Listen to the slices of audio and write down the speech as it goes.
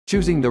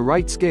Choosing the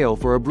right scale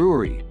for a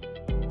brewery.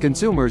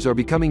 Consumers are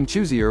becoming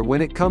choosier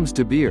when it comes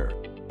to beer.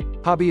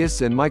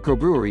 Hobbyists and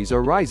microbreweries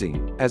are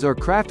rising, as are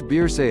craft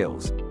beer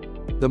sales.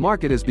 The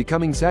market is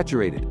becoming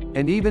saturated,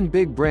 and even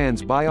big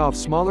brands buy off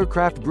smaller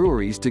craft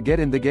breweries to get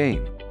in the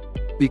game.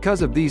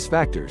 Because of these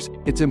factors,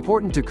 it's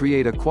important to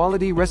create a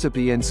quality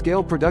recipe and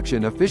scale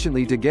production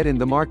efficiently to get in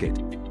the market.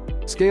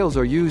 Scales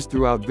are used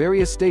throughout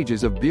various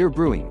stages of beer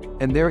brewing,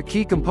 and they're a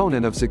key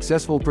component of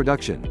successful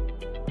production.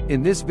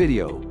 In this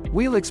video,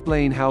 we'll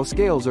explain how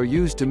scales are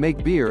used to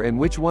make beer and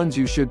which ones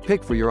you should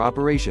pick for your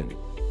operation.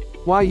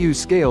 Why use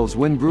scales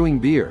when brewing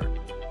beer?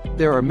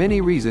 There are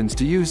many reasons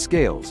to use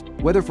scales,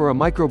 whether for a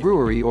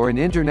microbrewery or an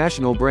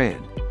international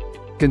brand.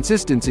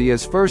 Consistency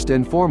is first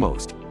and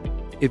foremost.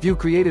 If you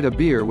created a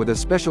beer with a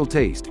special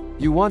taste,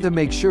 you want to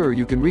make sure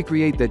you can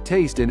recreate that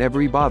taste in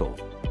every bottle.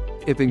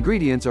 If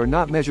ingredients are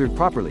not measured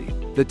properly,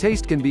 the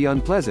taste can be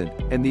unpleasant,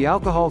 and the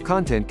alcohol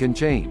content can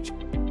change.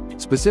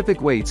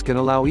 Specific weights can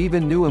allow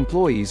even new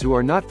employees who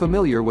are not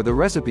familiar with a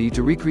recipe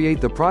to recreate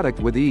the product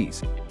with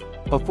ease.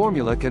 A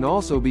formula can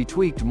also be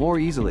tweaked more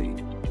easily.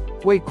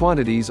 Weight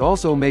quantities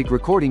also make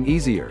recording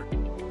easier.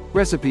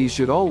 Recipes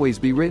should always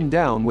be written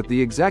down with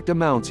the exact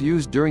amounts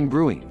used during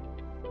brewing.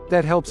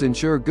 That helps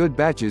ensure good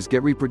batches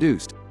get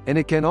reproduced, and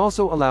it can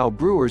also allow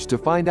brewers to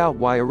find out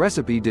why a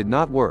recipe did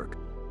not work.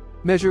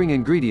 Measuring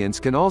ingredients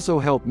can also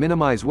help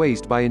minimize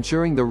waste by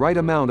ensuring the right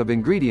amount of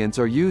ingredients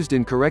are used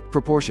in correct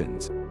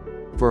proportions.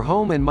 For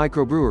home and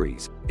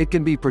microbreweries, it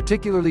can be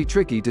particularly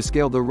tricky to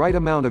scale the right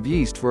amount of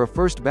yeast for a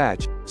first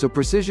batch, so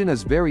precision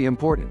is very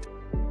important.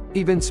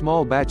 Even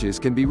small batches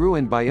can be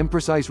ruined by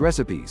imprecise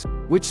recipes,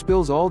 which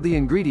spills all the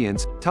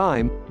ingredients,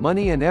 time,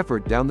 money and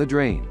effort down the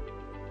drain.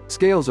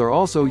 Scales are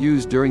also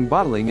used during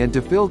bottling and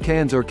to fill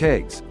cans or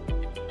kegs.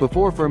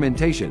 Before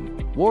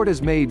fermentation, wort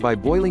is made by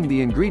boiling the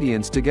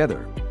ingredients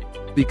together.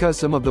 Because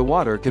some of the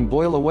water can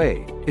boil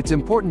away, it's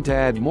important to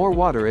add more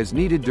water as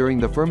needed during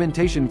the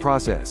fermentation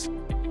process.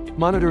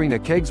 Monitoring a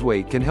keg's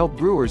weight can help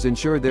brewers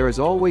ensure there is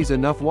always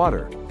enough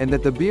water, and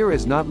that the beer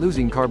is not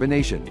losing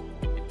carbonation.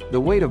 The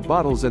weight of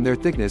bottles and their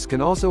thickness can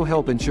also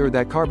help ensure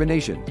that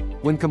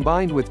carbonation, when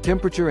combined with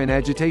temperature and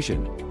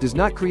agitation, does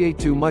not create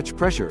too much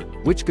pressure,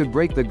 which could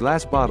break the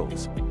glass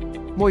bottles.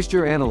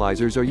 Moisture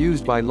analyzers are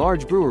used by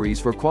large breweries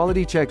for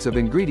quality checks of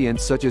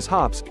ingredients such as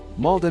hops,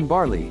 malt and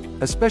barley,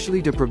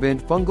 especially to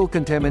prevent fungal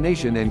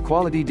contamination and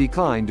quality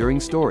decline during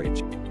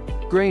storage.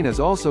 Grain is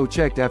also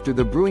checked after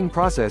the brewing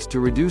process to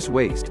reduce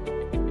waste.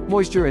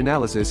 Moisture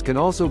analysis can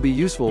also be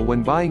useful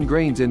when buying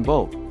grains in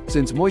bulk,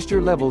 since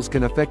moisture levels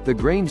can affect the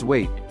grain's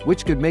weight,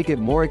 which could make it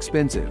more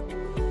expensive.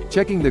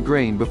 Checking the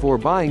grain before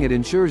buying it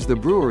ensures the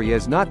brewery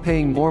is not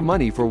paying more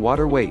money for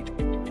water weight.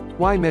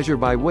 Why measure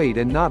by weight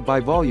and not by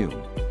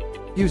volume?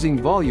 Using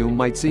volume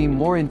might seem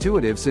more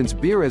intuitive since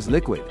beer is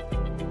liquid.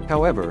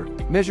 However,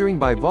 measuring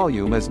by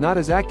volume is not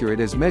as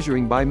accurate as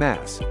measuring by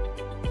mass.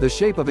 The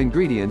shape of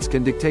ingredients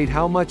can dictate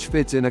how much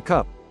fits in a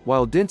cup,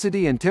 while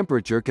density and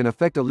temperature can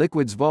affect a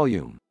liquid's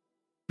volume.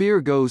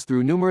 Beer goes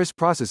through numerous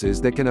processes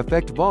that can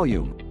affect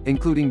volume,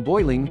 including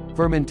boiling,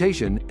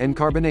 fermentation, and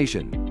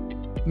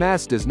carbonation.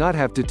 Mass does not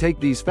have to take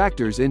these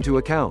factors into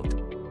account.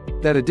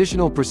 That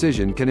additional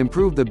precision can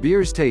improve the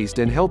beer's taste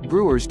and help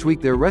brewers tweak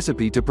their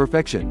recipe to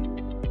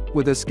perfection.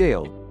 With a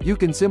scale, you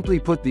can simply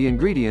put the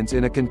ingredients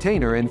in a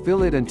container and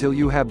fill it until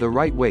you have the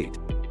right weight.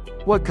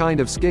 What kind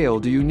of scale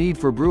do you need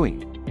for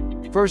brewing?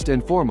 First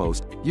and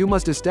foremost, you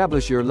must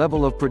establish your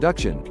level of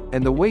production,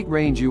 and the weight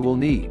range you will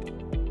need.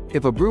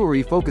 If a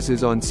brewery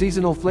focuses on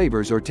seasonal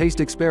flavors or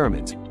taste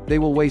experiments, they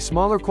will weigh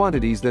smaller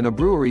quantities than a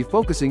brewery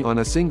focusing on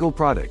a single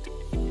product.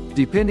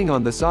 Depending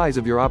on the size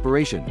of your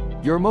operation,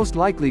 you're most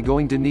likely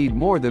going to need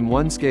more than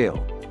one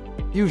scale.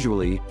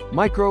 Usually,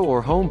 micro or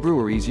home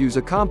breweries use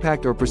a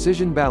compact or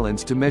precision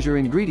balance to measure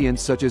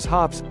ingredients such as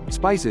hops,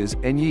 spices,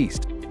 and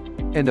yeast.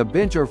 And a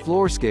bench or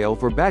floor scale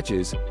for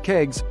batches,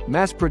 kegs,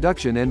 mass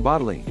production and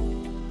bottling.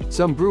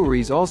 Some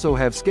breweries also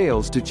have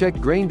scales to check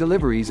grain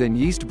deliveries and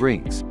yeast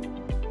brinks.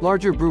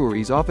 Larger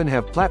breweries often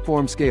have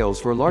platform scales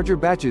for larger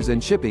batches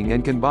and shipping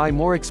and can buy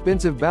more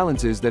expensive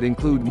balances that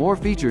include more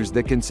features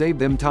that can save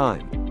them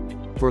time.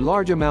 For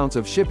large amounts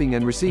of shipping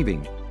and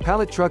receiving,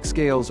 pallet truck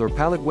scales or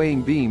pallet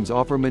weighing beams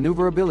offer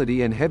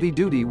maneuverability and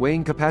heavy-duty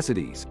weighing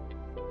capacities.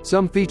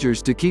 Some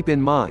features to keep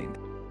in mind.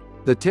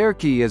 The tare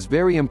key is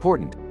very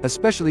important,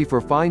 especially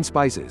for fine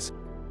spices.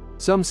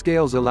 Some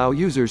scales allow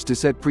users to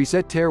set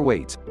preset tare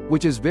weights,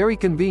 which is very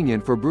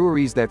convenient for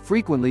breweries that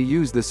frequently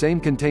use the same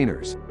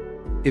containers.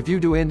 If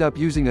you do end up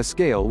using a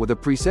scale with a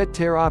preset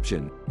tare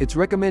option, it's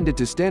recommended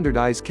to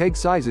standardize keg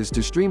sizes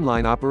to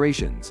streamline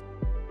operations.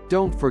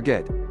 Don't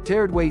forget,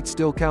 tared weight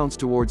still counts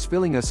towards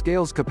filling a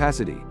scale's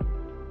capacity.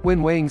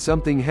 When weighing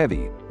something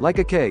heavy, like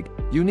a keg,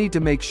 you need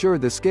to make sure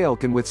the scale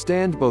can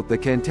withstand both the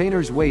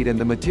container's weight and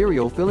the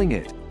material filling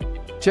it.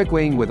 Check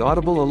weighing with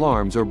audible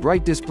alarms or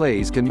bright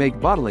displays can make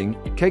bottling,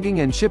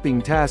 kegging and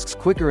shipping tasks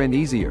quicker and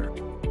easier.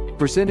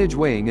 Percentage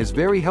weighing is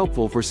very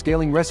helpful for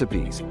scaling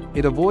recipes.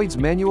 It avoids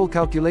manual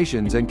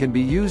calculations and can be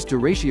used to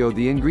ratio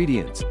the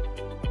ingredients.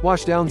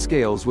 Washdown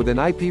scales with an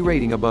IP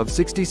rating above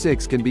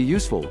 66 can be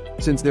useful,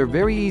 since they're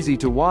very easy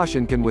to wash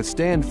and can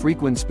withstand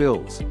frequent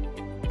spills.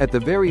 At the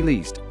very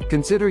least,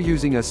 consider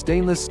using a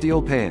stainless steel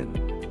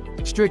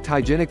pan. Strict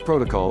hygienic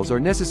protocols are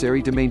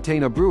necessary to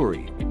maintain a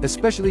brewery,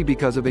 especially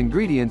because of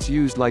ingredients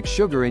used like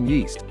sugar and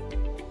yeast.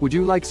 Would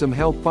you like some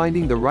help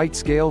finding the right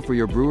scale for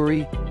your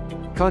brewery?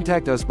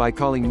 Contact us by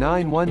calling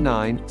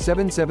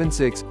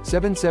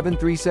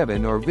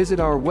 919-776-7737 or visit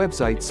our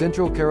website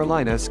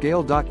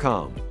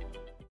centralcarolinascale.com.